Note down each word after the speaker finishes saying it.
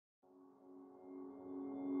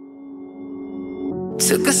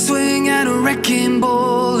Took a swing at a wrecking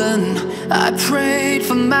ball and I prayed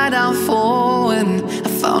for my downfall, and I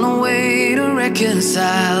found a way to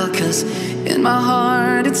reconcile, 'cause in my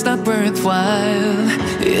heart it's not worthwhile.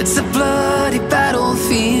 It's a bloody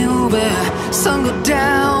battlefield where some go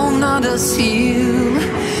down, others heal.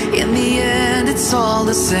 In the end it's all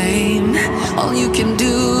the same. All you can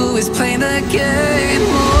do is play the game.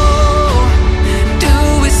 Oh, do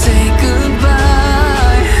we say goodbye?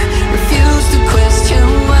 Refuse to question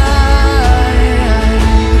why.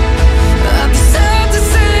 I've decided to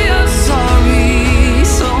say I'm sorry,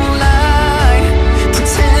 so lie.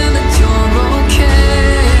 Pretend that you're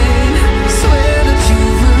okay. Swear that you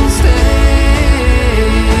will stay.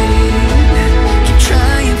 Keep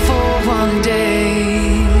trying for one day.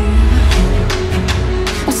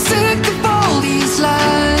 I'm sick of all these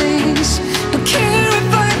lies. Don't care if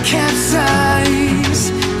I capsize.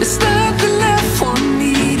 There's nothing left for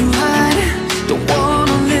me to hide. Don't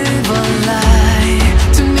wanna live a lie.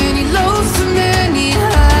 Too many lows, too many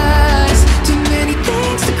highs. Too many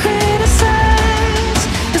things to criticize.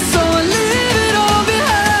 And so I leave it all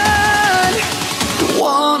behind. Don't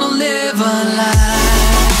wanna live a lie.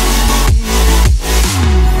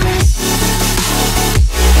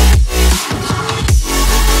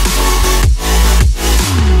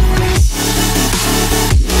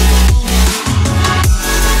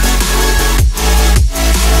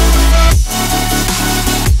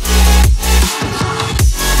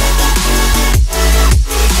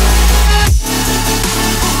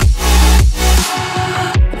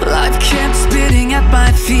 Life kept spitting at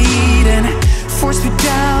my feet and forced me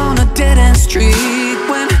down a dead-end street,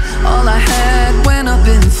 when all I had went up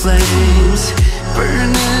in flames,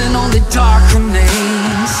 burning only dark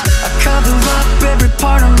remains. I cover up every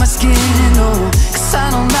part of my skin, oh, 'cause I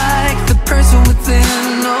don't like the person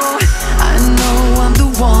within. Oh, I know I'm the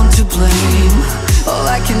one to blame. All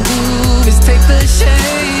I can do is take the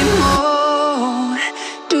shame. Oh,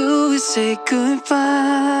 do we say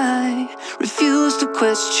goodbye? Refuse to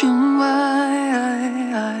question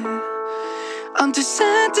why. I'm too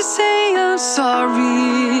sad to say I'm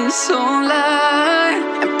sorry, so lie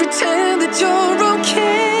and pretend that you're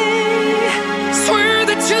okay. Swear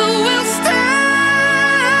that you will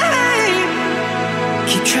stay.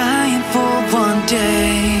 Keep trying for one day.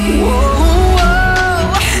 Whoa,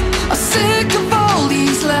 I'm sick of all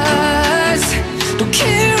these lies. Don't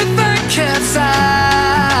care if I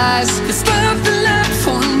capsize. There's nothing left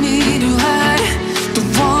for me to hide.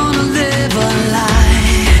 Don't wanna live a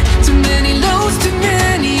lie. Too many lows, too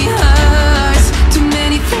many highs. Too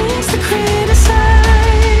many things to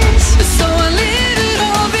criticize. So I leave it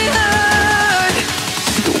all behind.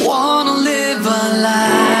 Don't wanna live a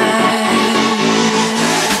lie.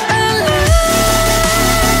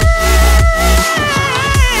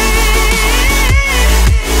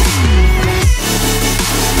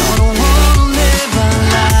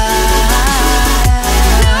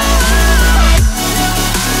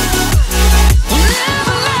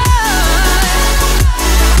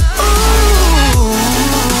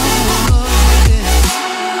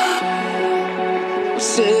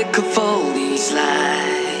 Sick of all these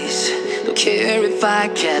lies. Don't care if I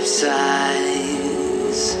capsize.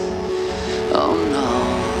 Oh no.